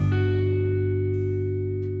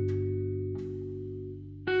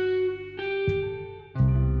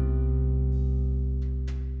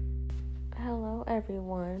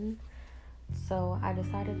So I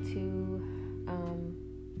decided to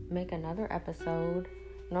make another episode.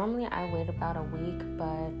 Normally I wait about a week,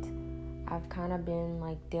 but I've kind of been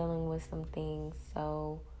dealing with some things,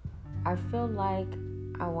 so I feel like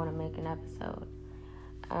I want to make an episode.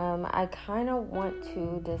 I kind of want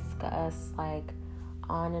to discuss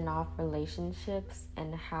on and off relationships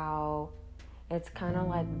and how it's kind of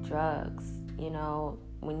like drugs.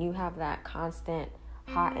 When you have that constant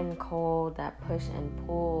hot and cold, that push and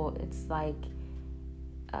pull, it's like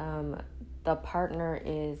the partner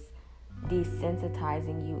is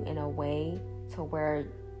desensitizing you in a way to where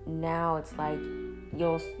now it's like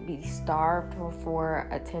you'll be starved for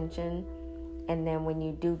attention, and then when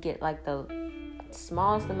you do get the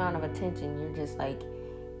smallest amount of attention, you're just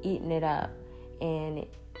eating it up, and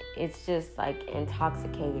it's just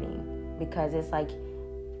intoxicating because it's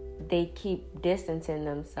they keep distancing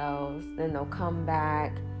themselves, then they'll come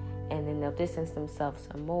back, and then they'll distance themselves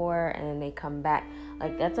some more, and then they come back.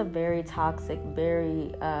 That's a very toxic,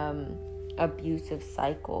 very abusive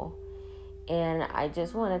cycle. And I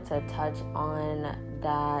just wanted to touch on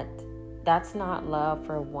that. That's not love,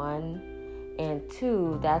 for one, and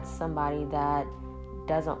two, that's somebody that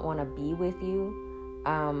doesn't want to be with you.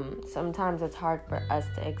 Sometimes it's hard for us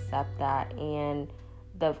to accept that, and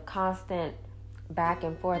the constant back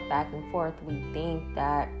and forth, we think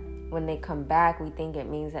that when they come back, we think it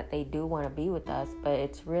means that they do want to be with us, but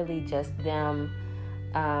it's really just them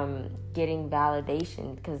getting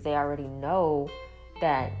validation, because they already know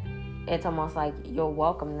that it's almost like you'll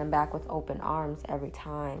welcome them back with open arms every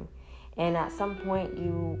time. And at some point,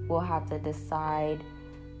 you will have to decide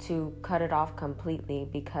to cut it off completely,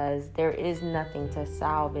 because there is nothing to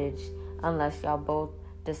salvage unless y'all both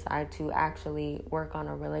decide to actually work on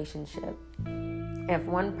a relationship. If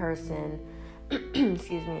one person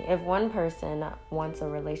if one person wants a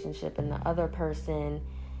relationship and the other person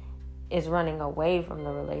is running away from the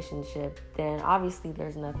relationship, then obviously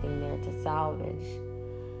there's nothing there to salvage.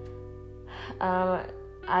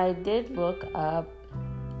 I did look up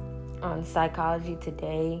on Psychology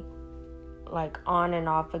Today, on and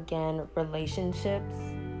off again relationships,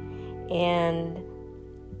 and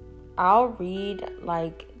I'll read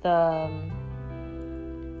the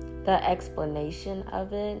explanation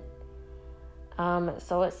of it.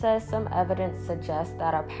 So it says some evidence suggests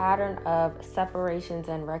that a pattern of separations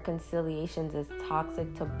and reconciliations is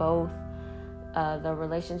toxic to both the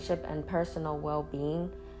relationship and personal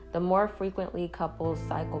well-being. The more frequently couples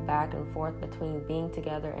cycle back and forth between being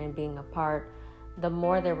together and being apart, the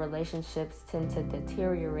more their relationships tend to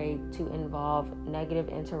deteriorate to involve negative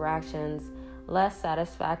interactions, less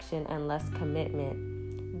satisfaction, and less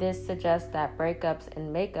commitment. This suggests that breakups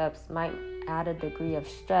and makeups might add a degree of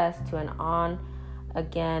stress to an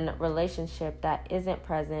on-again relationship that isn't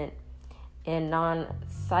present in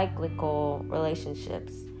non-cyclical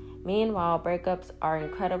relationships. Meanwhile, breakups are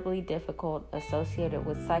incredibly difficult, associated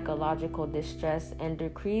with psychological distress and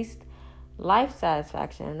decreased life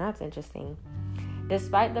satisfaction, and that's interesting.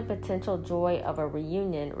 Despite the potential joy of a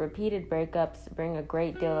reunion, repeated breakups bring a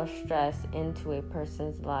great deal of stress into a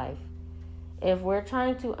person's life. If we're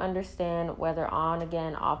trying to understand whether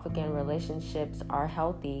on-again, off-again relationships are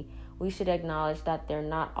healthy, we should acknowledge that they're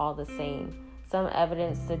not all the same. Some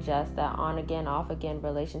evidence suggests that on-again, off-again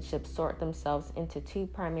relationships sort themselves into two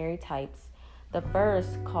primary types. The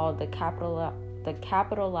first, called the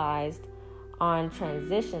capitalized on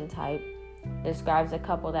transition type, describes a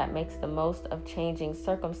couple that makes the most of changing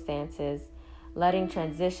circumstances, letting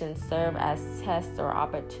transitions serve as tests or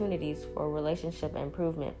opportunities for relationship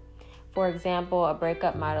improvement. For example, a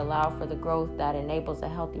breakup might allow for the growth that enables a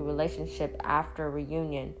healthy relationship after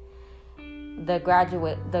reunion. The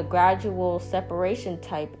gradual separation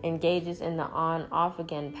type engages in the on-off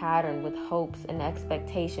again pattern with hopes and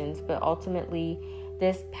expectations, but ultimately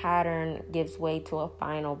this pattern gives way to a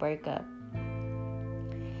final breakup.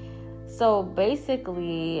 So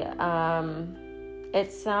basically,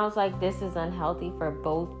 it sounds like this is unhealthy for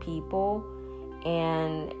both people,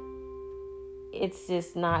 and it's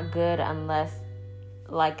just not good unless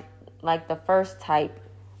like the first type,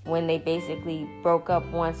 when they basically broke up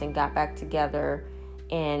once and got back together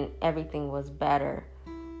and everything was better.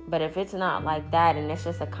 But if it's not like that and it's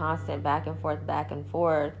just a constant back and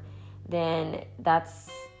forth, then that's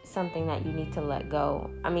something that you need to let go.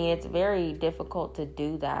 I mean, it's very difficult to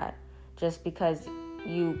do that just because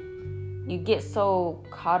you get so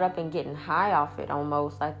caught up in getting high off it,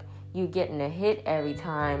 almost like you getting a hit every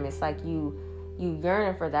time. It's like you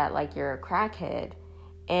yearning for that like you're a crackhead.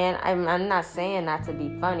 And I'm not saying that to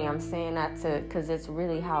be funny. I'm saying that because it's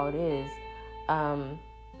really how it is.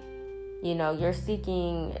 You're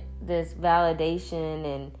seeking this validation,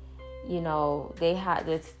 and they have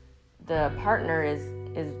this, the partner is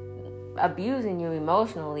abusing you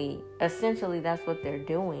emotionally. Essentially, that's what they're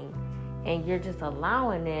doing. And you're just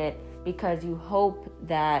allowing it because you hope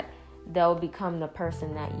that they'll become the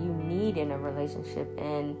person that you need in a relationship,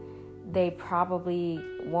 and they probably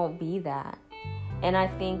won't be that. And I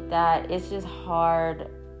think that it's just hard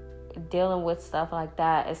dealing with stuff like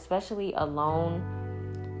that, especially alone.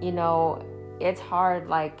 It's hard.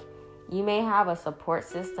 Like, you may have a support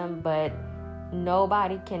system, but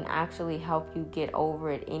nobody can actually help you get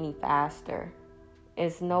over it any faster.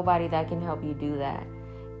 It's nobody that can help you do that.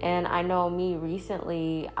 And I know me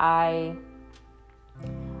recently, I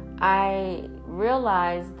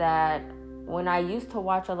realized that when I used to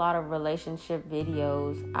watch a lot of relationship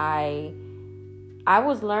videos, I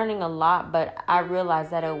was learning a lot, but I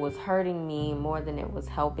realized that it was hurting me more than it was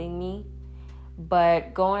helping me.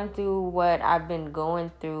 But going through what I've been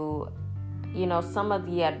going through, some of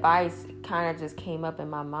the advice kind of just came up in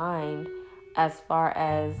my mind as far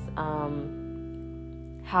as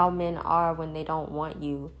how men are when they don't want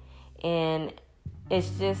you. And it's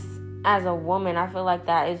just, as a woman, I feel like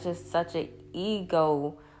that is just such an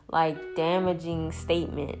ego, damaging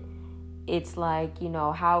statement. It's like,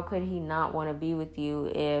 how could he not want to be with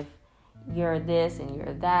you if you're this and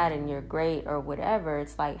you're that and you're great or whatever?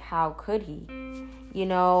 It's like, how could he?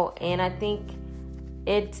 And I think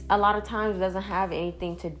it a lot of times doesn't have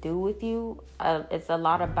anything to do with you. It's a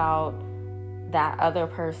lot about that other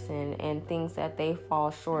person and things that they fall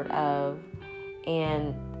short of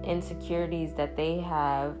and insecurities that they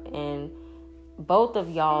have, and both of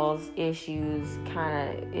y'all's issues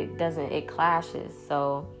it clashes.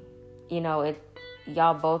 So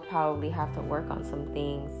y'all both probably have to work on some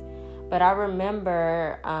things. But I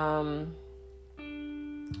remember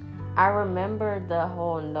the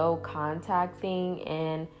whole no contact thing,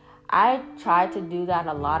 and I tried to do that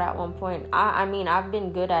a lot at one point. I mean, I've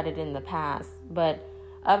been good at it in the past, but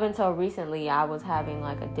up until recently, I was having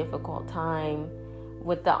a difficult time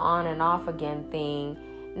with the on and off again thing.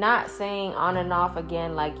 Not saying on and off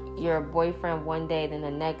again like you're a boyfriend one day, then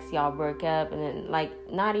the next y'all break up, and then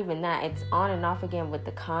not even that. It's on and off again with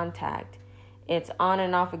the contact. It's on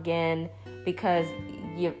and off again because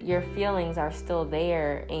your feelings are still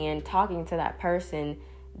there, and talking to that person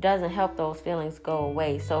doesn't help those feelings go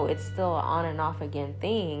away. So it's still an on and off again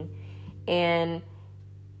thing. And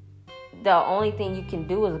the only thing you can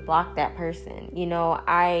do is block that person.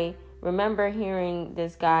 I remember hearing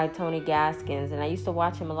this guy, Tony Gaskins, and I used to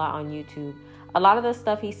watch him a lot on YouTube. A lot of the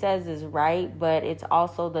stuff he says is right, but it's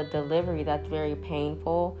also the delivery that's very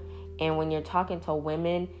painful. And when you're talking to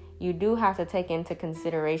women, you do have to take into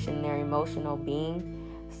consideration their emotional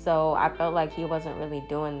being. So I felt like he wasn't really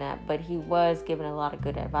doing that, but he was giving a lot of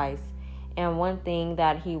good advice. And one thing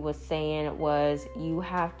that he was saying was, you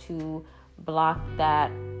have to block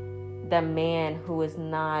the man who is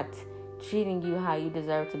not treating you how you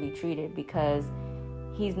deserve to be treated, because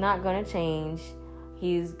he's not going to change.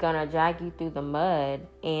 He's going to drag you through the mud,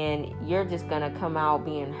 and you're just going to come out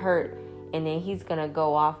being hurt, and then he's going to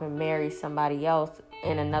go off and marry somebody else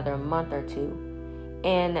in another month or two.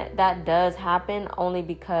 And that does happen only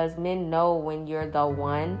because men know when you're the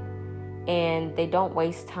one, and they don't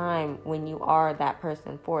waste time when you are that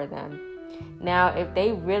person for them. Now, if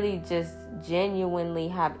they really just genuinely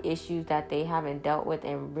have issues that they haven't dealt with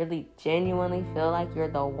and really genuinely feel like you're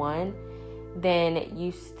the one, then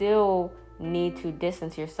you still need to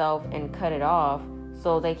distance yourself and cut it off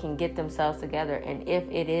so they can get themselves together. And if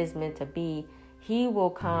it is meant to be, he will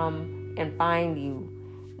come and find you.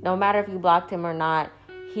 No matter if you blocked him or not,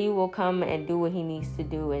 he will come and do what he needs to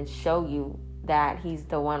do and show you that he's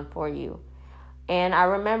the one for you. And I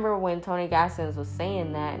remember when Tony Gaskins was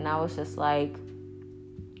saying that, and I was just like,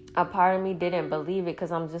 a part of me didn't believe it,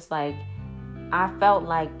 because I'm just like, I felt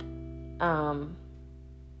like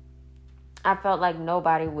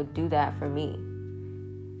nobody would do that for me.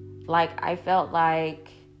 I felt like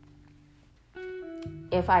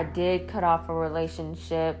if I did cut off a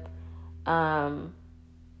relationship,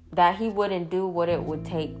 that he wouldn't do what it would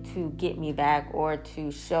take to get me back or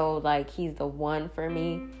to show he's the one for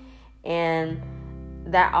me. And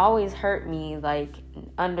that always hurt me,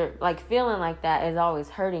 feeling like that is always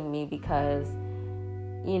hurting me, because,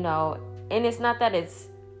 and it's not that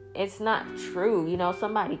it's not true.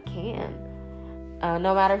 Somebody can.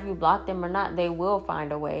 No matter if you block them or not, they will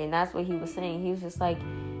find a way. And that's what he was saying. He was just like,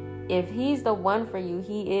 if he's the one for you,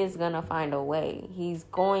 he is going to find a way. He's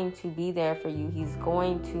going to be there for you. He's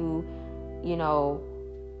going to,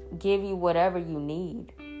 give you whatever you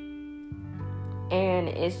need. And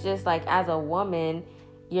it's just as a woman,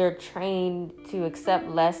 you're trained to accept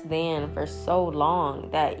less than for so long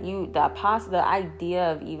that the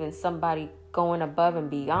idea of even somebody going above and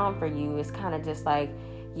beyond for you is kind of just like,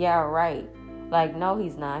 yeah, right. Like, no,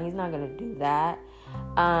 he's not gonna do that.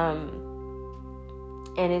 And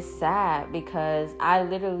it's sad because I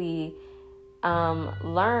literally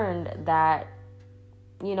learned that,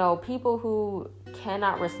 people who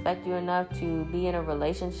cannot respect you enough to be in a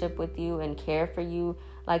relationship with you and care for you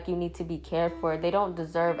like you need to be cared for, they don't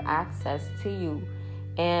deserve access to you.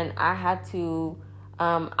 And I had to,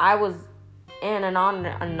 I was in an on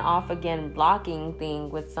and off again blocking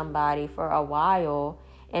thing with somebody for a while,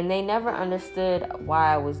 and they never understood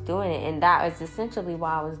why I was doing it. And that is essentially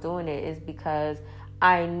why I was doing it, is because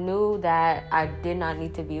I knew that I did not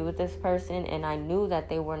need to be with this person, and I knew that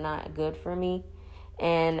they were not good for me.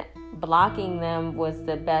 And blocking them was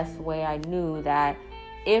the best way. I knew that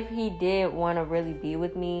if he did want to really be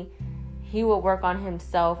with me, he would work on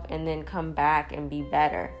himself and then come back and be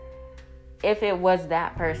better. If it was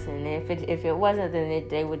that person. If it wasn't, then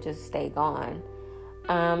they would just stay gone.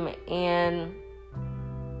 And,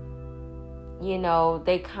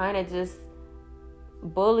 they kind of just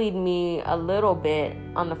bullied me a little bit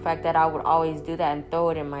on the fact that I would always do that and throw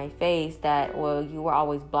it in my face that, well, you were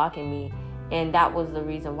always blocking me. And that was the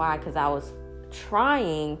reason why, because I was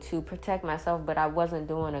trying to protect myself, but I wasn't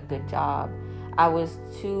doing a good job. I was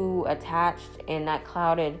too attached, and that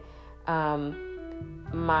clouded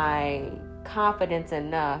my confidence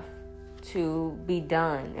enough to be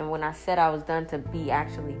done. And when I said I was done, to be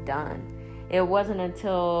actually done. It wasn't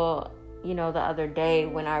until, the other day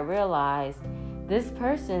when I realized this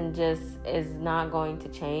person just is not going to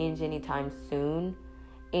change anytime soon.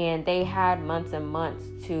 And they had months and months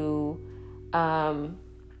to kind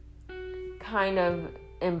of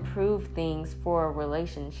improve things for a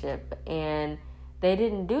relationship, and they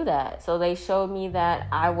didn't do that. So they showed me that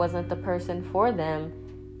I wasn't the person for them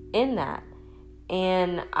in that.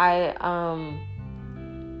 And I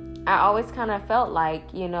always kind of felt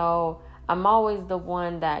like, I'm always the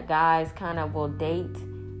one that guys kind of will date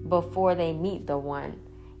before they meet the one.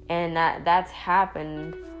 And that's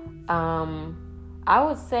happened. I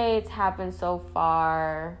would say it's happened so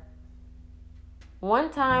far. One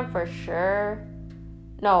time for sure.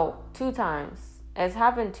 No, 2 times. It's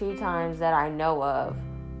happened 2 times that I know of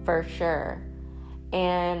for sure.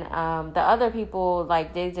 And the other people,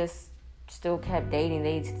 like, they just still kept dating.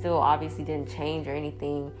 They still obviously didn't change or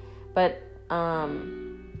anything. But,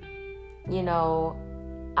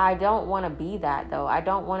 I don't want to be that, though. I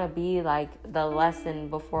don't want to be like the lesson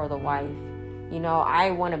before the wife.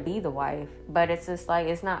 I want to be the wife. But it's just like,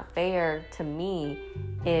 it's not fair to me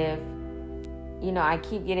if, I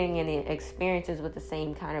keep getting any experiences with the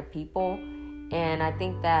same kind of people. And I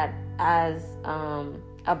think that as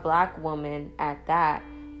a Black woman at that,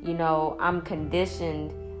 I'm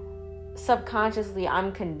conditioned, subconsciously,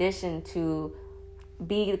 I'm conditioned to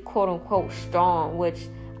be quote unquote strong, which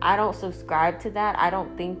I don't subscribe to that. I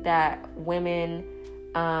don't think that women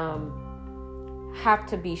have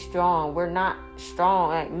to be strong. We're not strong.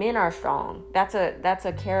 Like, men are strong. That's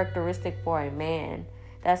a characteristic for a man.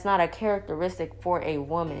 That's not a characteristic for a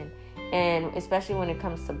woman. And especially when it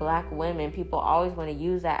comes to Black women, people always want to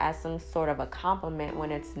use that as some sort of a compliment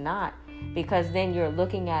when it's not. Because then you're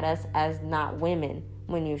looking at us as not women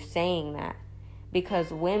when you're saying that.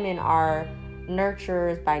 Because women are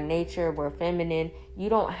nurturers by nature. We're feminine. You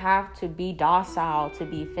don't have to be docile to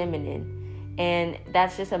be feminine. And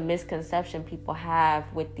that's just a misconception people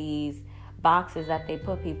have with these boxes that they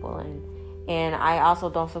put people in. And I also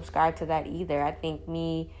don't subscribe to that either. I think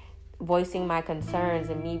me voicing my concerns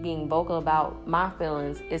and me being vocal about my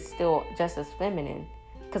feelings is still just as feminine,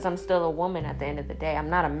 because I'm still a woman at the end of the day. I'm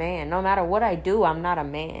not a man. No matter what I do, I'm not a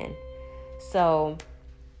man. So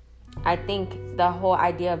I think the whole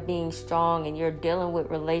idea of being strong, and you're dealing with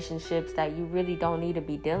relationships that you really don't need to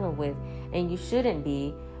be dealing with, and you shouldn't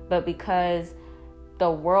be, but because the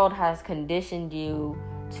world has conditioned you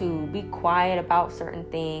to be quiet about certain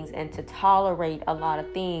things and to tolerate a lot of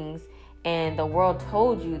things, and the world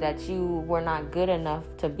told you that you were not good enough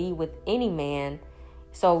to be with any man,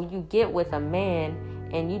 so you get with a man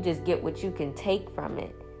and you just get what you can take from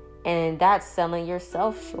it. And that's selling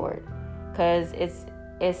yourself short, because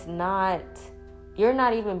it's not, you're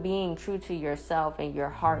not even being true to yourself and your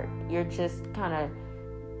heart. You're just kind of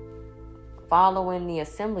following the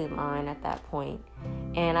assembly line at that point.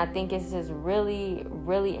 And I think it's just really,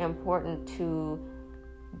 really important to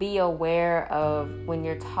be aware of when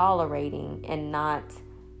you're tolerating and not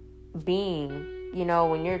being,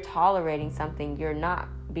 when you're tolerating something, you're not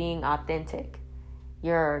being authentic.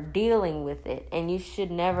 you're dealing with it. And you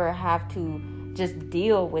should never have to just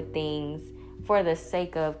deal with things for the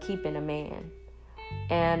sake of keeping a man.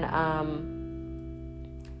 And,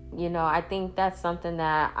 I think that's something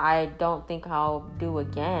that I don't think I'll do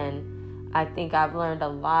again. I think I've learned a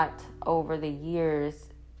lot over the years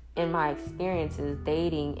in my experiences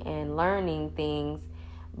dating and learning things,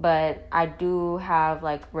 but I do have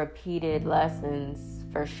like repeated lessons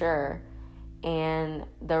for sure. And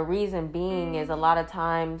the reason being is a lot of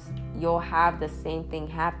times you'll have the same thing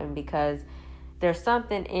happen because there's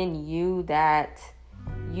something in you that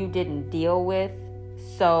you didn't deal with.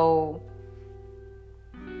 So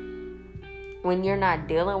when you're not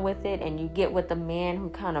dealing with it and you get with a man who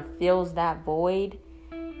kind of fills that void,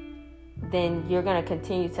 then you're going to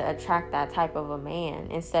continue to attract that type of a man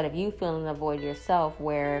instead of you filling the void yourself,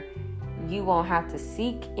 where you won't have to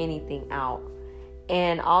seek anything out.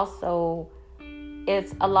 And also,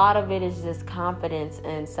 it's a lot of it is just confidence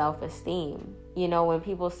and self-esteem. When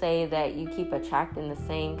people say that you keep attracting the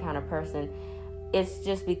same kind of person, it's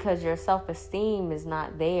just because your self-esteem is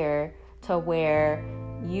not there to where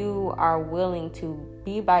you are willing to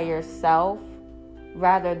be by yourself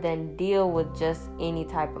rather than deal with just any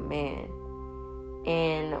type of man.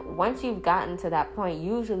 And once you've gotten to that point,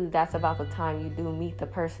 usually that's about the time you do meet the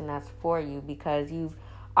person that's for you, because you've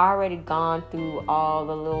already gone through all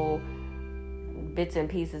the little bits and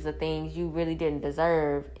pieces of things you really didn't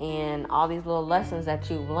deserve and all these little lessons that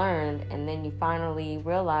you've learned. And then you finally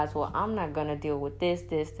realize, well, I'm not going to deal with this,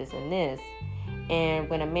 and this. And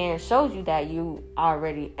when a man shows you that, you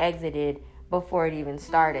already exited before it even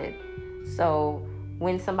started. So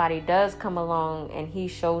when somebody does come along and he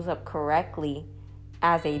shows up correctly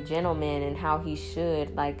as a gentleman and how he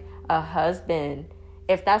should, like a husband,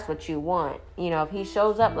 if that's what you want, if he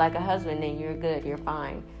shows up like a husband, then you're good, you're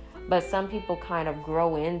fine. But some people kind of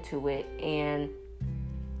grow into it, and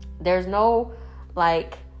there's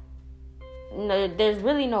there's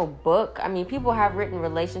really no book. I mean, people have written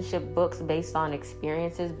relationship books based on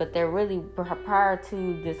experiences, but they're really, prior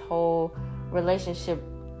to this whole relationship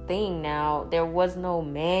thing now, there was no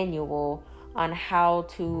manual on how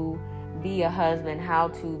to be a husband, how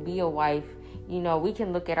to be a wife. We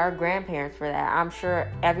can look at our grandparents for that. I'm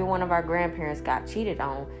sure every one of our grandparents got cheated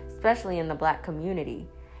on, especially in the Black community.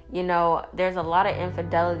 There's a lot of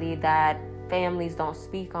infidelity that families don't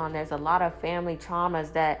speak on. There's a lot of family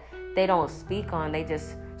traumas that they don't speak on. They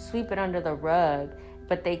just sweep it under the rug.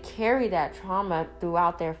 But they carry that trauma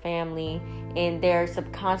throughout their family, and they're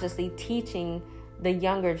subconsciously teaching the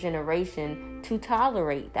younger generation to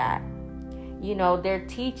tolerate that. They're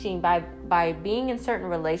teaching by being in certain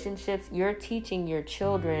relationships, you're teaching your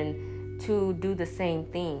children to do the same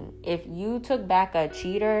thing. If you took back a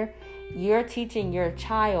cheater, you're teaching your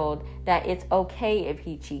child that it's okay if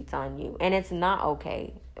he cheats on you, and it's not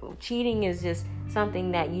okay. Cheating is just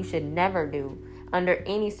something that you should never do under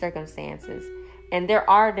any circumstances. And there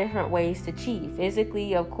are different ways to cheat.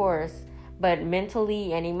 Physically, of course, but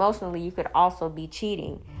mentally and emotionally, you could also be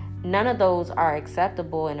cheating. None of those are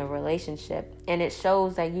acceptable in a relationship. And it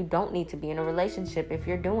shows that you don't need to be in a relationship if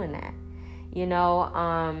you're doing that.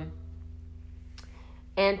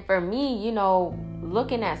 And for me,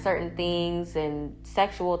 looking at certain things and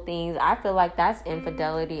sexual things, I feel like that's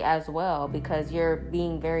infidelity as well, because you're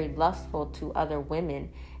being very lustful to other women.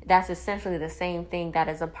 That's essentially the same thing that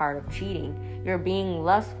is a part of cheating. You're being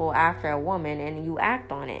lustful after a woman and you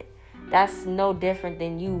act on it. That's no different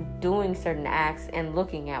than you doing certain acts and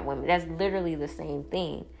looking at women. That's literally the same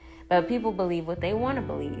thing. But people believe what they want to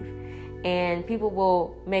believe. And people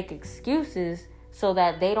will make excuses so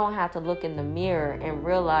that they don't have to look in the mirror and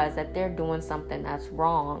realize that they're doing something that's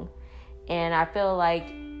wrong. And I feel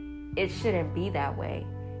like it shouldn't be that way.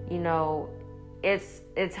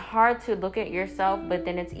 It's hard to look at yourself, but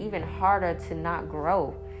then it's even harder to not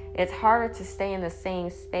grow. It's harder to stay in the same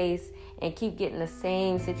space and keep getting the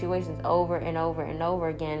same situations over and over and over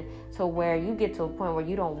again, to where you get to a point where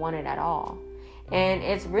you don't want it at all. And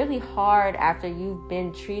it's really hard after you've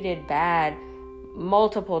been treated bad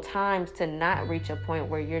multiple times to not reach a point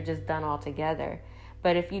where you're just done altogether.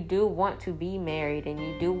 But if you do want to be married and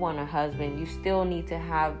you do want a husband, you still need to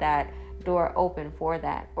have that door open for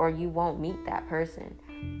that, or you won't meet that person.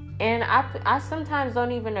 And I sometimes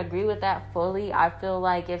don't even agree with that fully. I feel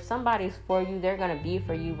like if somebody's for you, they're going to be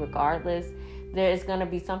for you regardless. There is going to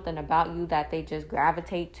be something about you that they just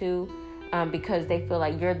gravitate to, because they feel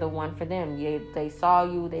like you're the one for them. They saw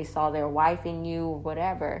you, they saw their wife in you, or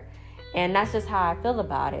whatever. And that's just how I feel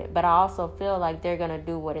about it. But I also feel like they're going to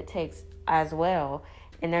do what it takes as well.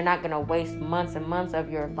 And they're not going to waste months and months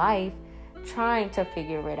of your life trying to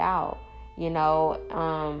figure it out.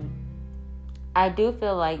 I do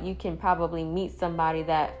feel like you can probably meet somebody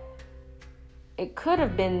that it could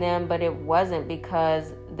have been them, but it wasn't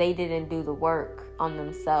because they didn't do the work on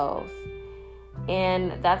themselves.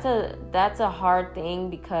 And that's a hard thing,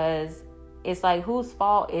 because it's like, whose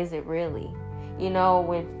fault is it really? You know,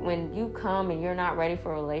 when you come and you're not ready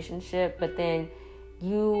for a relationship, but then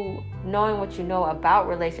you knowing what you know about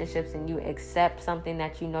relationships and you accept something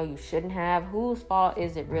that you know you shouldn't have, whose fault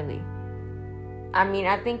is it really? I mean,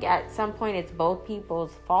 I think at some point it's both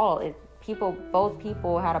people's fault. Both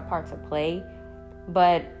people had a part to play.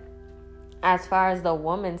 But as far as the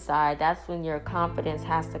woman's side, that's when your confidence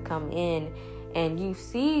has to come in, and you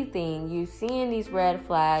see things, you seeing these red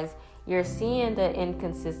flags, you're seeing the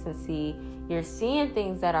inconsistency, you're seeing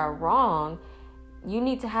things that are wrong. You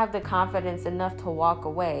need to have the confidence enough to walk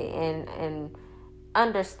away and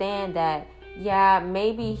understand that, yeah,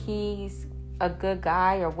 maybe he's a good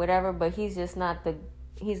guy or whatever, but he's not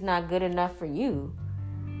good enough for you.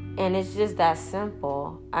 And it's just that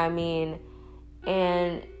simple. I mean,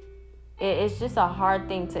 and it's just a hard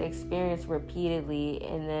thing to experience repeatedly.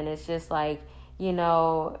 And then it's just like, you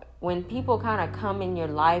know, when people kind of come in your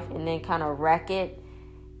life and then kind of wreck it,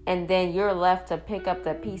 and then you're left to pick up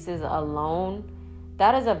the pieces alone,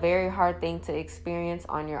 that is a very hard thing to experience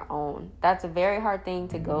on your own. That's a very hard thing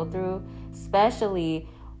to go through, especially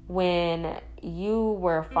when you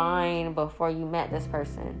were fine before you met this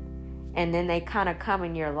person. And then they kind of come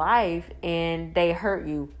in your life and they hurt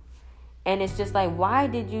you. And it's just like, why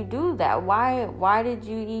did you do that? Why did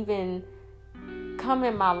you even come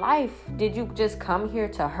in my life? Did you just come here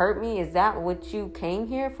to hurt me? Is that what you came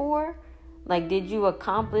here for? Like, did you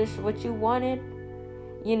accomplish what you wanted?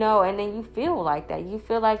 You know, and then you feel like that. You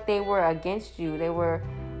feel like they were against you. They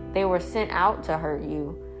were sent out to hurt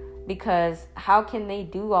you. Because how can they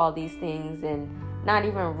do all these things and not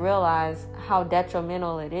even realize how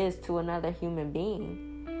detrimental it is to another human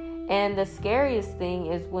being? And the scariest thing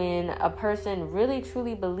is when a person really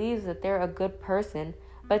truly believes that they're a good person,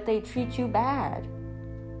 but they treat you bad.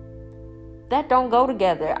 That don't go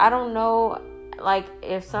together. I don't know, like,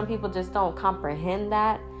 if some people just don't comprehend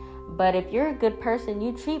that. But if you're a good person,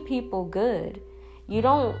 you treat people good. You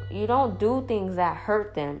don't do things that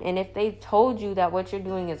hurt them. And if they told you that what you're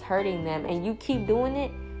doing is hurting them and you keep doing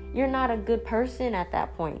it, you're not a good person at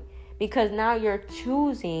that point. Because now you're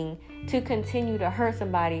choosing to continue to hurt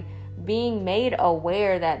somebody, being made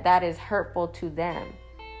aware that that is hurtful to them.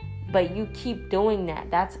 But you keep doing that.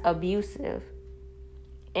 That's abusive.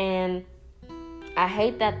 And I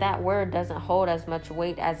hate that word doesn't hold as much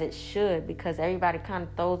weight as it should, because everybody kind of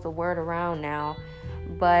throws the word around now.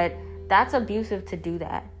 But that's abusive to do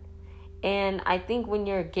that. And I think when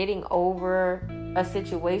you're getting over a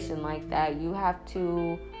situation like that, you have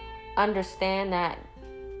to understand that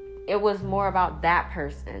it was more about that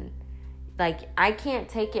person. Like, I can't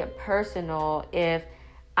take it personal if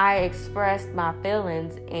I expressed my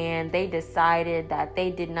feelings and they decided that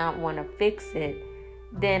they did not want to fix it.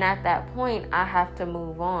 Then at that point, I have to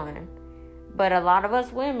move on. But a lot of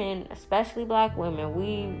us women, especially black women,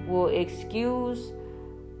 we will excuse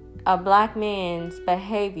a black man's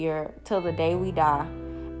behavior till the day we die,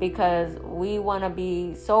 because we want to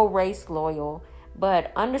be so race loyal.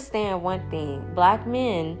 But understand one thing: black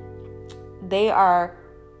men, they are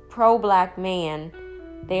pro-black man.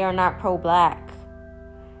 They are not pro-black.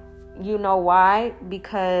 You know why?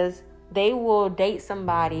 Because they will date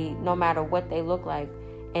somebody no matter what they look like,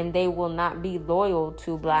 and they will not be loyal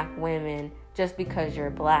to black women just because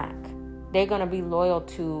you're black. They're going to be loyal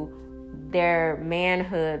to their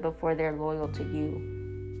manhood before they're loyal to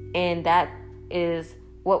you. And that is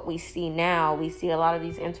what we see now. We see a lot of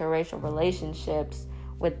these interracial relationships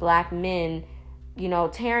with black men, you know,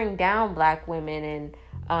 tearing down black women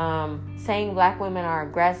and saying black women are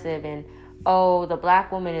aggressive, and oh, the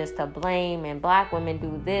black woman is to blame, and black women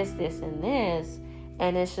do this, and this.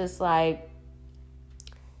 And it's just like,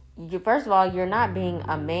 first of all, you're not being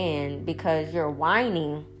a man because you're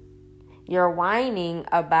whining. You're whining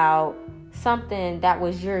about something that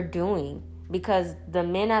was your doing. Because the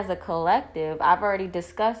men as a collective, I've already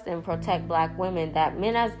discussed in Protect Black Women that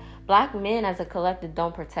black men as a collective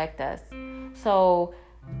don't protect us. So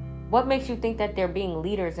what makes you think that they're being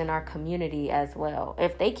leaders in our community as well?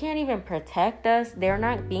 If they can't even protect us, they're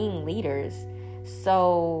not being leaders.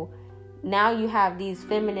 So now you have these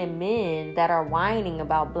feminine men that are whining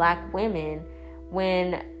about black women,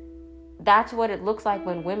 when that's what it looks like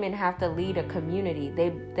when women have to lead a community.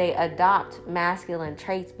 They adopt masculine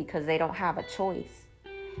traits because they don't have a choice.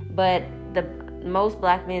 But the most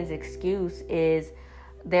black men's excuse is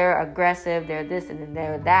they're aggressive, they're this and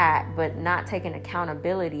they're that, but not taking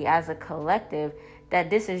accountability as a collective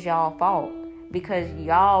that this is y'all fault. because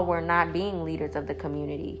y'all were not being leaders of the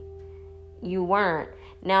community. You weren't.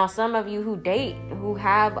 Now, some of you who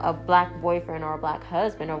have a black boyfriend or a black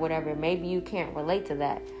husband or whatever, maybe you can't relate to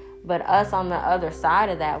that. But us on the other side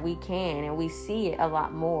of that, we can, and we see it a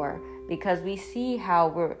lot more, because we see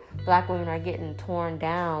how black women are getting torn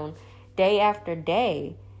down day after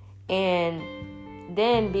day, and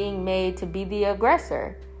then being made to be the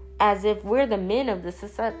aggressor, as if we're the men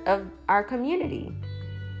of our community,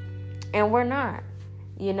 and we're not,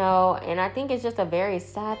 And I think it's just a very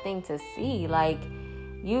sad thing to see. Like,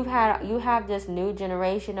 you have this new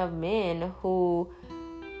generation of men who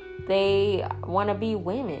they want to be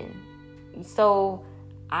women. So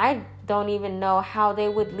I don't even know how they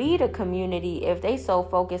would lead a community if they so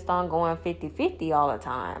focused on going 50-50 all the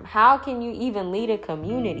time. How can you even lead a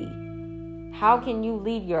community? How can you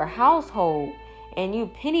lead your household and you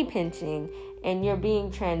penny pinching and you're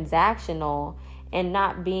being transactional and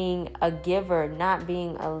not being a giver, not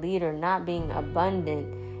being a leader, not being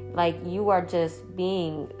abundant? Like, you are just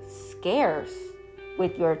being scarce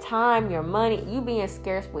with your time, your money. You being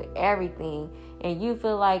scarce with everything, and you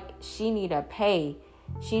feel like she need to pay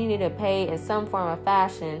in some form of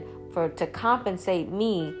fashion to compensate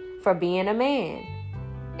me for being a man.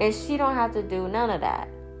 And she don't have to do none of that.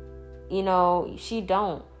 She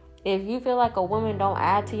don't. If you feel like a woman don't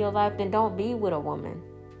add to your life, then don't be with a woman.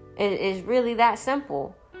 It's really that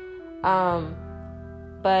simple.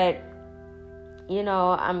 But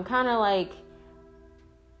I'm kind of like,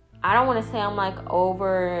 I don't want to say I'm like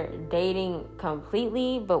over dating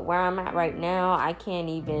completely, but where I'm at right now,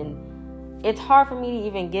 it's hard for me to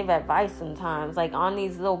even give advice sometimes. Like, on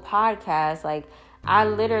these little podcasts, like, I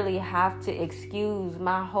literally have to excuse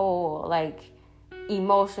my whole like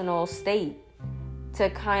emotional state to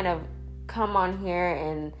kind of come on here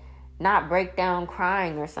and not break down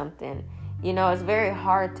crying or something. It's very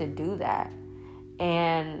hard to do that.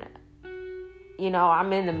 And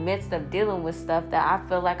I'm in the midst of dealing with stuff that I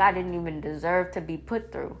feel like I didn't even deserve to be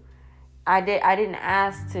put through. I didn't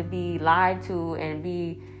ask to be lied to and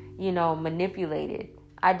be, manipulated.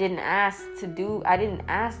 I didn't ask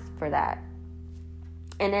for that.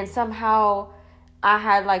 And then somehow I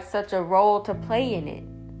had like such a role to play in it.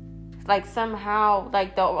 Like, somehow,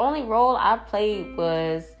 like, the only role I played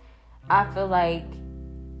was, I feel like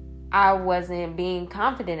I wasn't being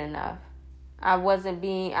confident enough.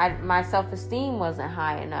 My self-esteem wasn't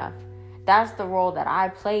high enough. That's the role that I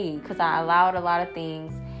played, because I allowed a lot of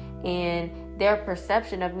things, and their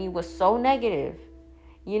perception of me was so negative.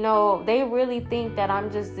 They really think that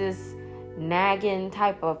I'm just this nagging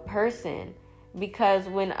type of person, because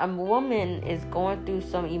when a woman is going through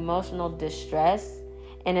some emotional distress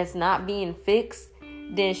and it's not being fixed,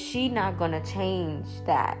 then she's not going to change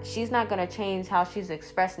that. She's not going to change how she's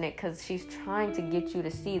expressing it, because she's trying to get you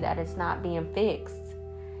to see that it's not being fixed.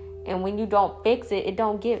 And when you don't fix it, it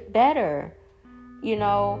don't get better.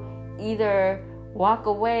 Either walk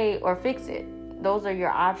away or fix it. Those are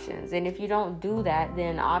your options. And if you don't do that,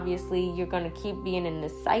 then obviously you're going to keep being in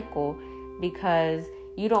this cycle, because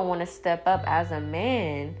you don't want to step up as a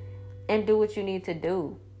man and do what you need to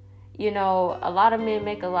do. A lot of men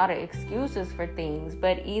make a lot of excuses for things,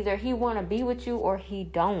 but either he want to be with you or he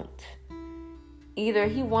don't. Either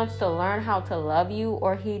he wants to learn how to love you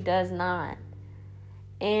or he does not.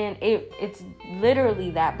 And it's literally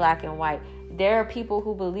that black and white. There are people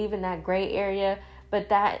who believe in that gray area, but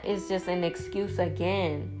that is just an excuse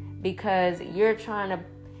again, because you're trying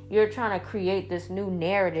to create this new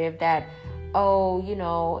narrative that,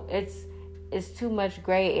 it's too much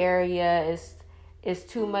gray area, it's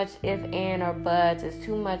too much if, and, or buts. It's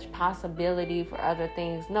too much possibility for other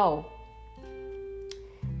things. No,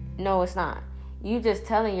 it's not. You just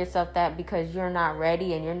telling yourself that because you're not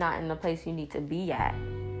ready and you're not in the place you need to be at.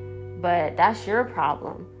 But that's your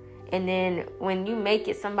problem. And then when you make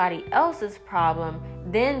it somebody else's problem,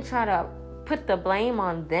 then try to put the blame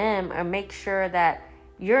on them and make sure that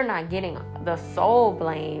you're not getting the sole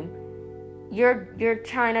blame. You're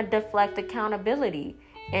trying to deflect accountability.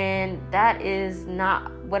 And that is not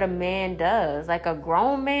what a man does. Like, a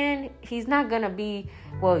grown man, he's not going to be,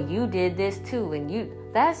 well, you did this too. And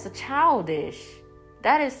that's childish.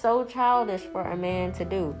 That is so childish for a man to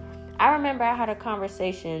do. I remember I had a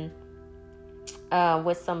conversation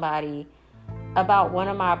with somebody about one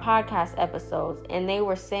of my podcast episodes. And they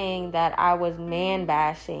were saying that I was man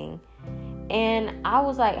bashing. And I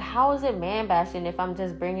was like, how is it man bashing if I'm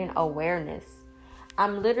just bringing awareness?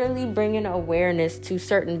 I'm literally bringing awareness to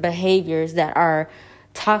certain behaviors that are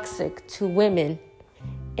toxic to women,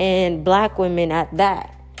 and black women at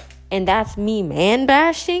that. And that's me man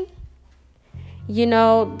bashing?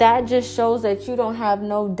 That just shows that you don't have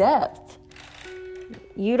no depth.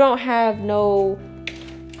 You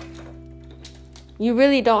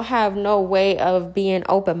really don't have no way of being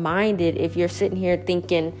open-minded if you're sitting here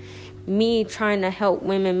thinking me trying to help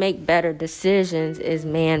women make better decisions is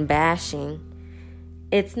man bashing.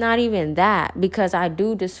 It's not even that, because I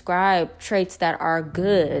do describe traits that are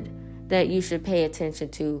good that you should pay attention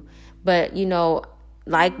to. But,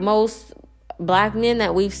 like most black men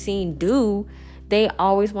that we've seen do, they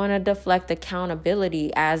always want to deflect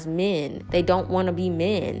accountability as men. They don't want to be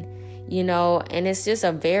men, and it's just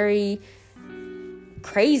a very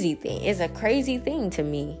crazy thing. It's a crazy thing to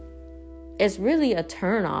me. It's really a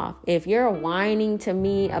turnoff. If you're whining to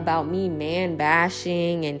me about me man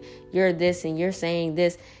bashing and you're this and you're saying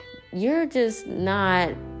this, you're just not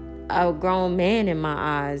a grown man in my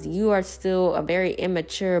eyes. You are still a very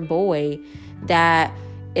immature boy that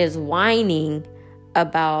is whining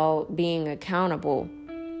about being accountable.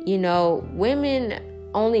 Women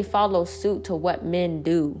only follow suit to what men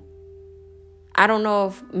do. I don't know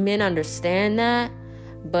if men understand that,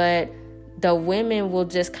 but the women will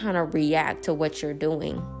just kind of react to what you're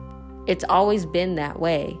doing. It's always been that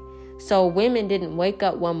way. So women didn't wake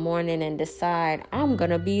up one morning and decide, I'm going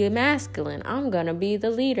to be masculine. I'm going to be the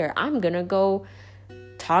leader. I'm going to go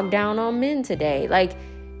talk down on men today. Like,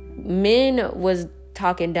 men was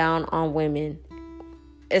talking down on women,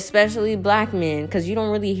 especially black men, because you don't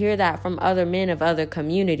really hear that from other men of other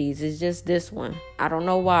communities. It's just this one. I don't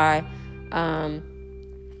know why.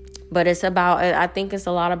 But I think it's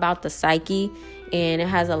a lot about the psyche, and it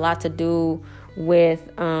has a lot to do with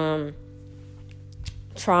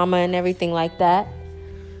trauma and everything like that.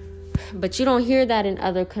 But you don't hear that in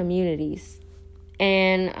other communities.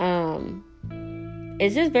 And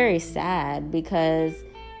it's just very sad, because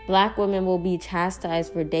black women will be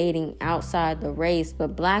chastised for dating outside the race,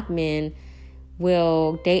 but black men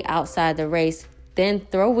will date outside the race, then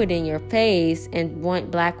throw it in your face and want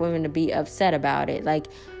black women to be upset about it. Like,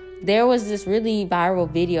 there was this really viral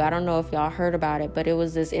video. I don't know if y'all heard about it, but it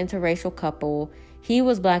was this interracial couple. He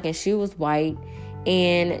was black and she was white.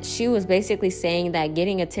 And she was basically saying that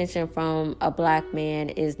getting attention from a black man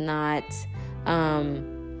is not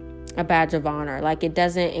a badge of honor. Like, it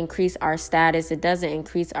doesn't increase our status. It doesn't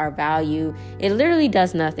increase our value. It literally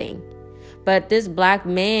does nothing. But this black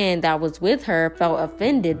man that was with her felt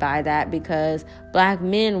offended by that, because black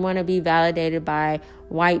men want to be validated by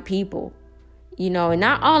white people. And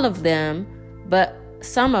not all of them, but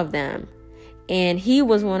some of them. And he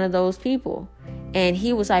was one of those people. And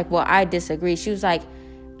he was like, well, I disagree. She was like,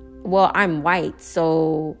 well, I'm white,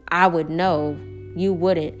 so I would know. You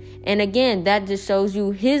wouldn't. And again, that just shows you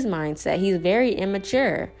his mindset. He's very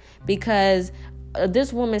immature, because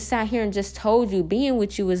this woman sat here and just told you being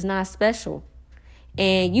with you is not special.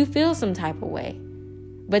 And you feel some type of way.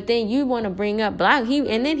 But then you want to bring up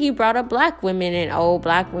and then he brought up black women and,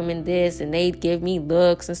 black women this, and they give me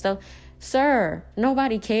looks and stuff. Sir,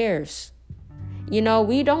 nobody cares.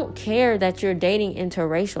 We don't care that you're dating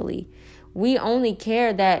interracially. We only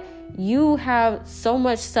care that you have so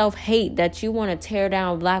much self-hate that you want to tear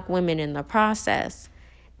down black women in the process.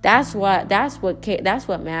 That's what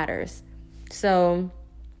matters. So,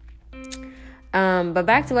 but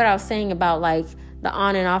back to what I was saying about like the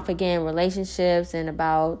on and off again relationships, and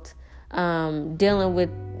about dealing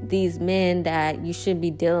with these men that you should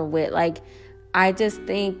be dealing with. Like, I just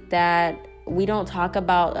think that we don't talk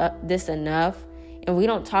about this enough, and we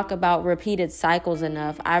don't talk about repeated cycles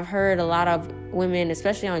enough. I've heard a lot of women,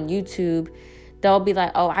 especially on YouTube, they'll be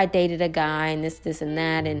like, oh, I dated a guy and this and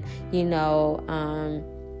that. And,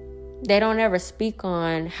 they don't ever speak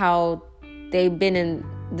on how they've been in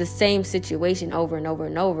the same situation over and over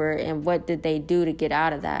and over, and what did they do to get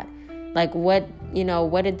out of that? Like, what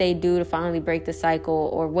did they do to finally break the cycle,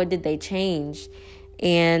 or what did they change?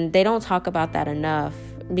 And they don't talk about that enough,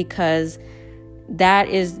 because that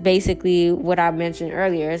is basically what I mentioned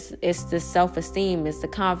earlier. It's the self-esteem, it's the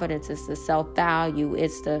confidence, it's the self-value,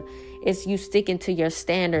 it's you sticking to your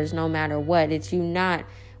standards no matter what. It's you not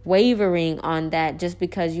wavering on that just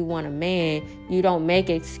because you want a man. You don't make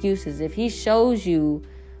excuses. If he shows you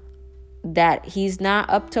that he's not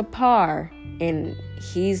up to par and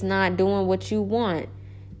he's not doing what you want,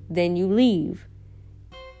 then you leave.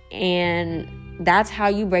 And that's how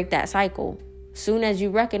you break that cycle. Soon as you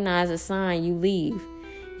recognize a sign, you leave.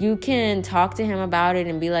 You can talk to him about it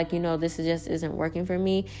and be like, this just isn't working for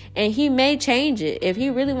me. And he may change it. If he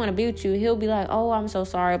really want to be with you, he'll be like, oh, I'm so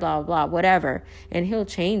sorry, blah, blah, blah, whatever. And he'll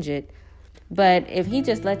change it. But if he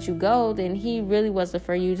just let you go, then he really wasn't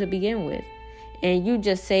for you to begin with. And you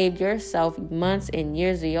just saved yourself months and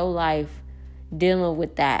years of your life dealing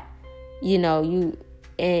with that. You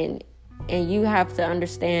have to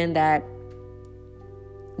understand that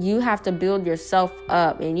you have to build yourself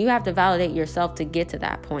up, and you have to validate yourself to get to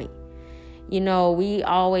that point. We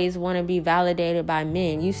always want to be validated by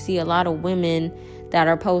men. You see a lot of women that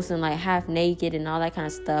are posting like half naked and all that kind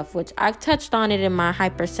of stuff, which I touched on it in my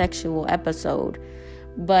hypersexual episode.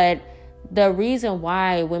 But the reason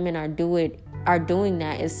why women are doing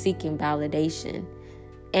that is seeking validation,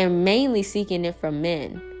 and mainly seeking it from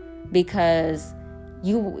men, because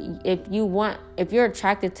if you're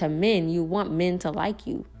attracted to men, you want men to like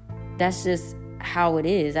you. That's just how it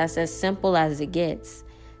is. That's as simple as it gets.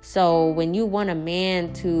 So when you want a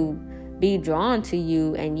man to be drawn to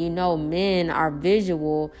you, and men are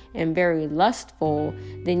visual and very lustful,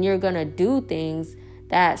 then you're going to do things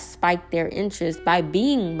that spike their interest by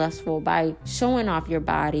being lustful, by showing off your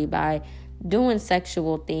body, by doing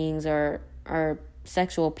sexual things or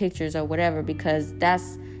sexual pictures or whatever, because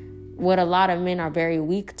that's what a lot of men are very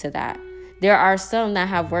weak to that. There are some that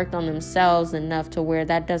have worked on themselves enough to where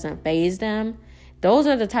that doesn't faze them. Those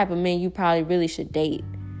are the type of men you probably really should date.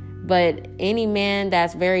 But any man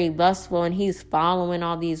that's very lustful and he's following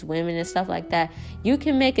all these women and stuff like that, you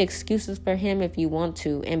can make excuses for him if you want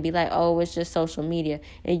to and be like, oh, it's just social media.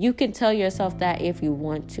 And you can tell yourself that if you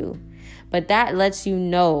want to. But that lets you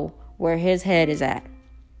know where his head is at.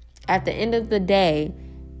 At the end of the day,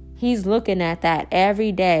 he's looking at that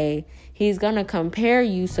every day. He's going to compare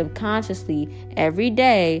you subconsciously every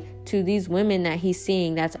day to these women that he's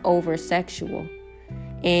seeing that's over sexual.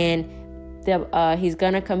 And he's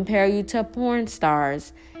going to compare you to porn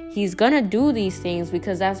stars. He's going to do these things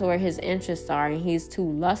because that's where his interests are, and he's too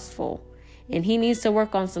lustful. And he needs to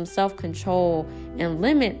work on some self-control and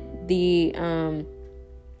limit the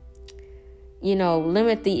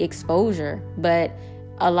exposure. But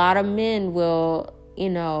a lot of men will,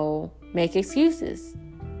 make excuses.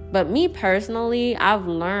 But me personally, I've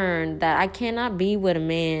learned that I cannot be with a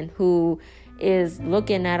man who is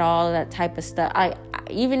looking at all that type of stuff.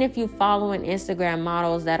 Even if you following Instagram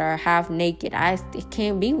models that are half naked, it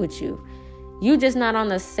can't be with you. You just not on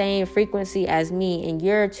the same frequency as me, and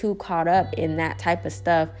you're too caught up in that type of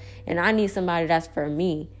stuff. And I need somebody that's for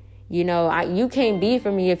me. You can't be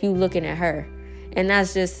for me if you looking at her. And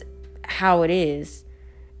that's just how it is.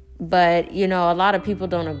 But, a lot of people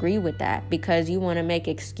don't agree with that because you want to make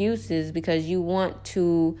excuses, because you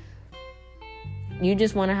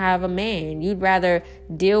just want to have a man. You'd rather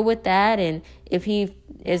deal with that. And if he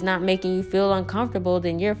is not making you feel uncomfortable,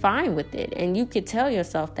 then you're fine with it. And you could tell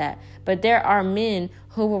yourself that. But there are men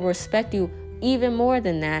who will respect you even more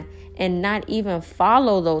than that and not even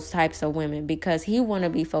follow those types of women because he want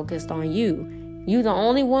to be focused on you. You the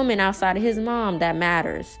only woman outside of his mom that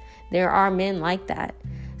matters. There are men like that.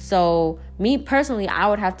 So me personally, I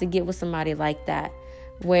would have to get with somebody like that,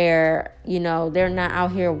 where, they're not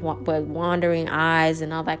out here with wandering eyes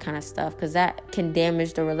and all that kind of stuff, because that can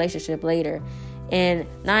damage the relationship later. And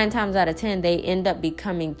 9 times out of 10, they end up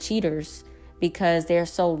becoming cheaters because they're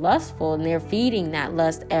so lustful and they're feeding that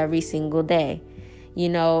lust every single day,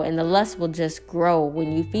 and the lust will just grow.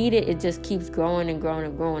 When you feed it, it just keeps growing and growing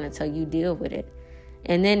and growing until you deal with it.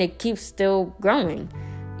 And then it keeps still growing.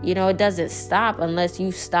 It doesn't stop unless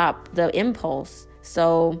you stop the impulse.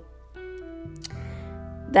 So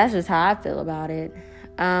that's just how I feel about it.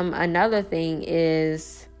 Another thing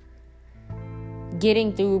is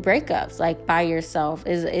getting through breakups, like by yourself,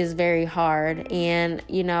 is very hard. And,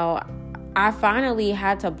 I finally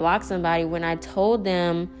had to block somebody when I told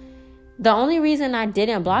them. The only reason I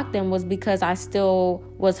didn't block them was because I still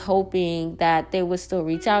was hoping that they would still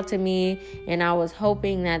reach out to me, and I was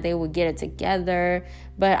hoping that they would get it together.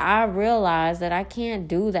 But I realized that I can't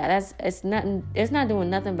do that. It's not doing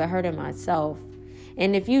nothing but hurting myself.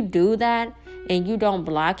 And if you do that and you don't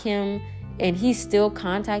block him and he's still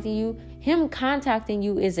contacting you, him contacting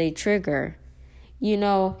you is a trigger.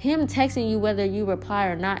 Him texting you, whether you reply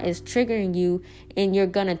or not, is triggering you, and you're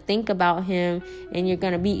going to think about him and you're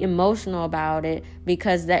going to be emotional about it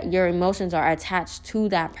because that your emotions are attached to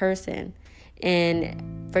that person.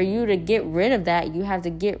 And for you to get rid of that, you have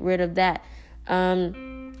to get rid of that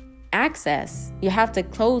access. You have to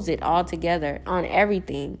close it all together on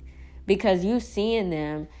everything, because you seeing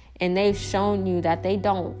them and they've shown you that they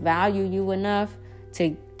don't value you enough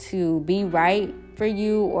to be right for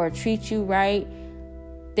you or treat you right.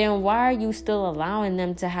 Then why are you still allowing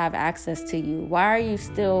them to have access to you? Why are you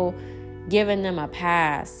still giving them a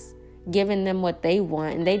pass, giving them what they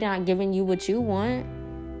want, and they not giving you what you want?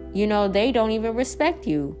 They don't even respect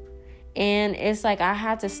you. And it's like, I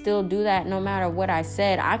had to still do that no matter what I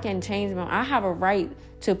said. I can change I have a right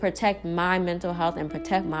to protect my mental health and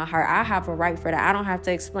protect my heart. I have a right for that. I don't have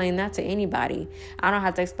to explain that to anybody. I don't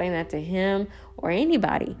have to explain that to him or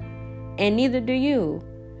anybody. And neither do you.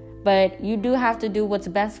 But you do have to do what's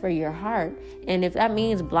best for your heart. And if that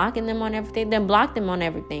means blocking them on everything, then block them on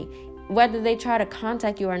everything. Whether they try to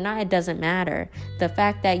contact you or not, it doesn't matter. The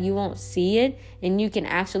fact that you won't see it and you can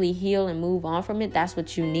actually heal and move on from it, that's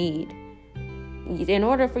what you need. In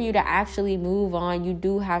order for you to actually move on, you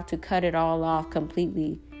do have to cut it all off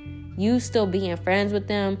completely. You still being friends with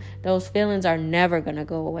them, those feelings are never going to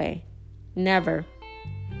go away. Never.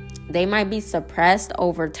 They might be suppressed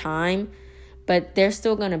over time, but they're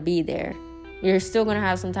still going to be there. You're still going to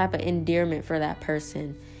have some type of endearment for that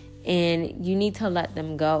person, and you need to let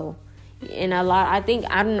them go. And I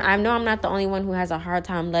know I'm not the only one who has a hard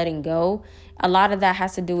time letting go. A lot of that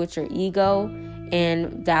has to do with your ego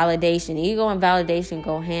and validation. Ego and validation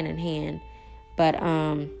go hand in hand. But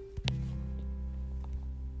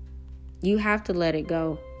you have to let it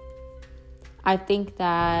go. I think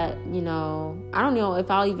that, I don't know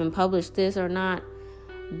if I'll even publish this or not,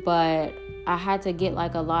 but I had to get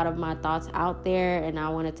like a lot of my thoughts out there, and I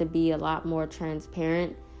wanted to be a lot more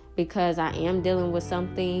transparent because I am dealing with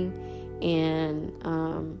something, and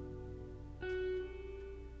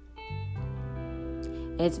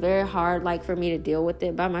it's very hard like for me to deal with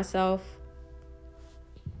it by myself.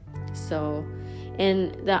 So,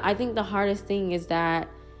 I think the hardest thing is that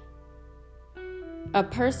a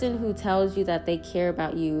person who tells you that they care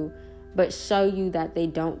about you but show you that they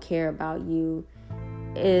don't care about you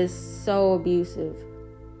is so abusive,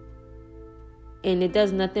 and it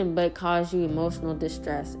does nothing but cause you emotional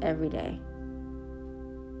distress every day.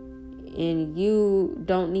 And you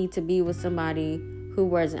don't need to be with somebody who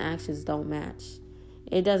words and actions don't match.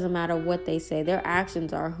 It doesn't matter what they say, their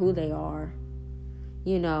actions are who they are,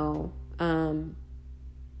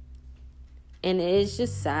 and it's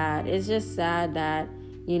just sad. It's just sad that,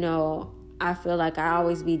 I feel like I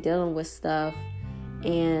always be dealing with stuff,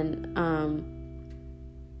 and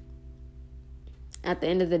at the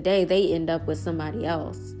end of the day, they end up with somebody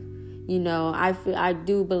else. I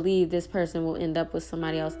do believe this person will end up with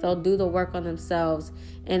somebody else. They'll do the work on themselves,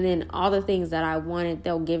 and then all the things that I wanted,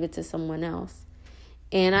 they'll give it to someone else.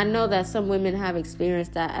 And I know that some women have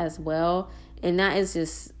experienced that as well, and that is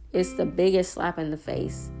it's the biggest slap in the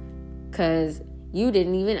face, because you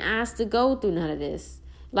didn't even ask to go through none of this.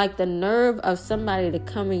 Like the nerve of somebody to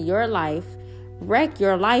come in your life, wreck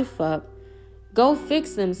your life up, go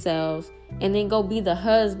fix themselves, and then go be the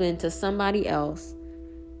husband to somebody else.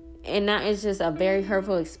 And that is just a very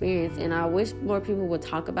hurtful experience. And I wish more people would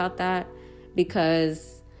talk about that,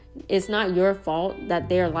 because it's not your fault that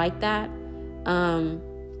they're like that.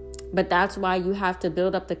 But that's why you have to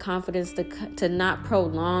build up the confidence to not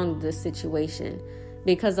prolong the situation.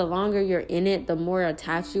 Because the longer you're in it, the more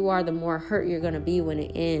attached you are, the more hurt you're going to be when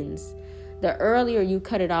it ends. The earlier you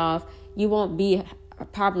cut it off, you won't be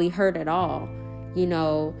probably hurt at all.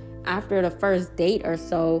 After the first date or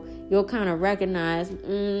so, you'll kind of recognize,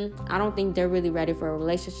 I don't think they're really ready for a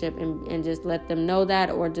relationship, and just let them know that,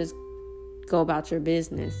 or just go about your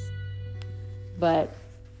business. But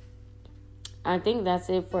I think that's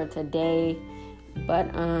it for today.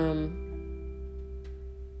 But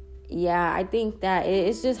yeah, I think that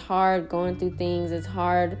it's just hard going through things. It's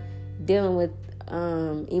hard dealing with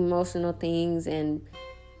emotional things, and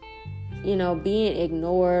being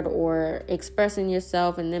ignored or expressing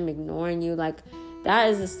yourself and them ignoring you. Like, that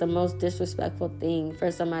is just the most disrespectful thing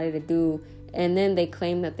for somebody to do. And then they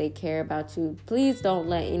claim that they care about you. Please don't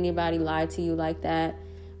let anybody lie to you like that.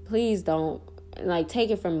 Please don't.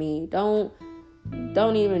 Take it from me. Don't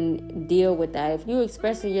even deal with that. If you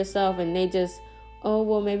expressing yourself and they just, oh,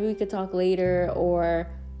 well, maybe we could talk later, or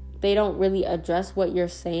they don't really address what you're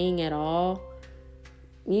saying at all,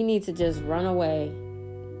 you need to just run away,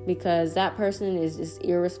 because that person is just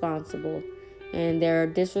irresponsible, and they're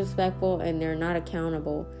disrespectful, and they're not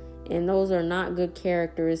accountable. And those are not good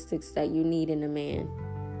characteristics that you need in a man,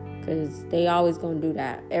 because they always going to do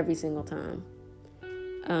that every single time.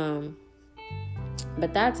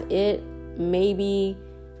 But that's it. Maybe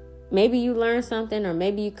you learned something, or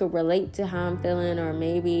maybe you could relate to how I'm feeling, or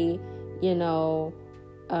maybe, you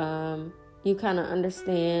kind of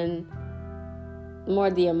understand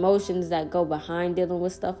more the emotions that go behind dealing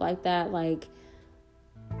with stuff like that. Like,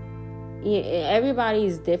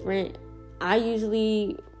 everybody's different.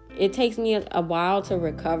 It takes me a while to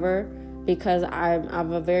recover, because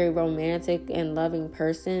I'm a very romantic and loving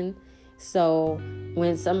person. So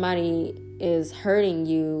when somebody is hurting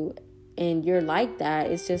you and you're like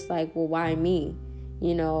that, it's just like, well, why me?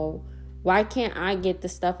 Why can't I get the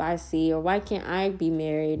stuff I see, or why can't I be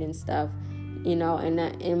married and stuff?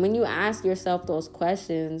 And when you ask yourself those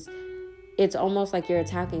questions, it's almost like you're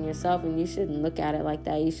attacking yourself, and you shouldn't look at it like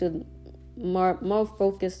that. You should more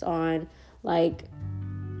focus on, like,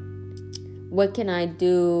 what can I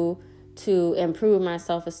do to improve my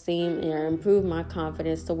self-esteem or improve my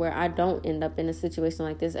confidence to where I don't end up in a situation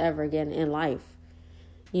like this ever again in life,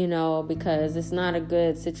 because it's not a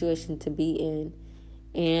good situation to be in.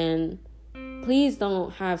 And please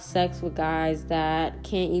don't have sex with guys that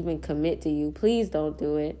can't even commit to you. Please don't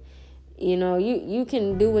do it. You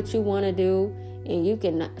can do what you want to do, and you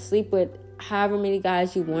can sleep with however many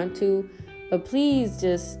guys you want to, but please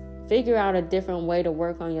just figure out a different way to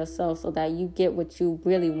work on yourself so that you get what you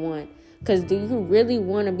really want. Because do you really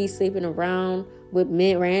want to be sleeping around with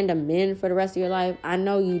random men for the rest of your life? I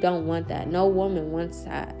know you don't want that. No woman wants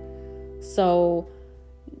that. So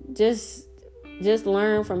just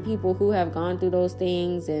learn from people who have gone through those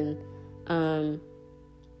things, and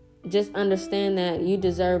just understand that you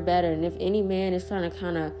deserve better. And if any man is trying to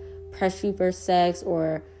kind of press you for sex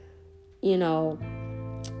or,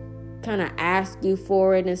 kind of ask you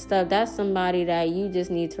for it and stuff, that's somebody that you just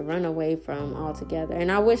need to run away from altogether.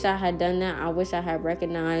 And I wish I had done that. I wish I had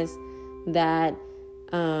recognized that,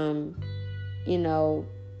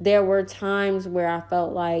 there were times where I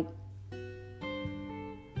felt like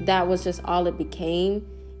that was just all it became,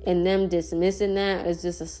 and them dismissing that is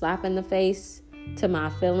just a slap in the face to my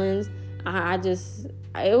feelings.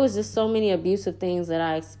 It was just so many abusive things that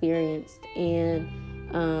I experienced, and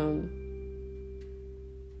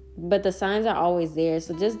but the signs are always there,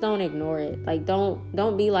 so just don't ignore it. Like,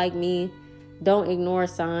 don't be like me. Don't ignore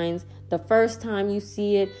signs. The first time you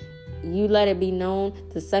see it, you let it be known.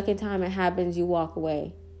 The second time it happens, you walk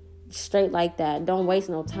away. Straight like that. Don't waste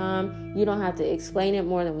no time. You don't have to explain it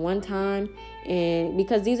more than one time, and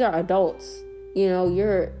because these are adults,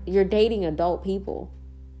 you're dating adult people.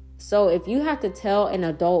 So if you have to tell an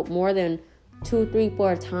adult more than 2, 3,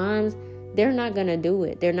 4 times, they're not going to do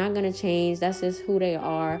it. They're not going to change. That's just who they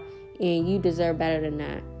are. And you deserve better than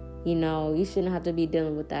that. You shouldn't have to be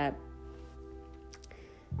dealing with that.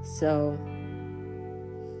 So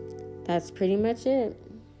that's pretty much it.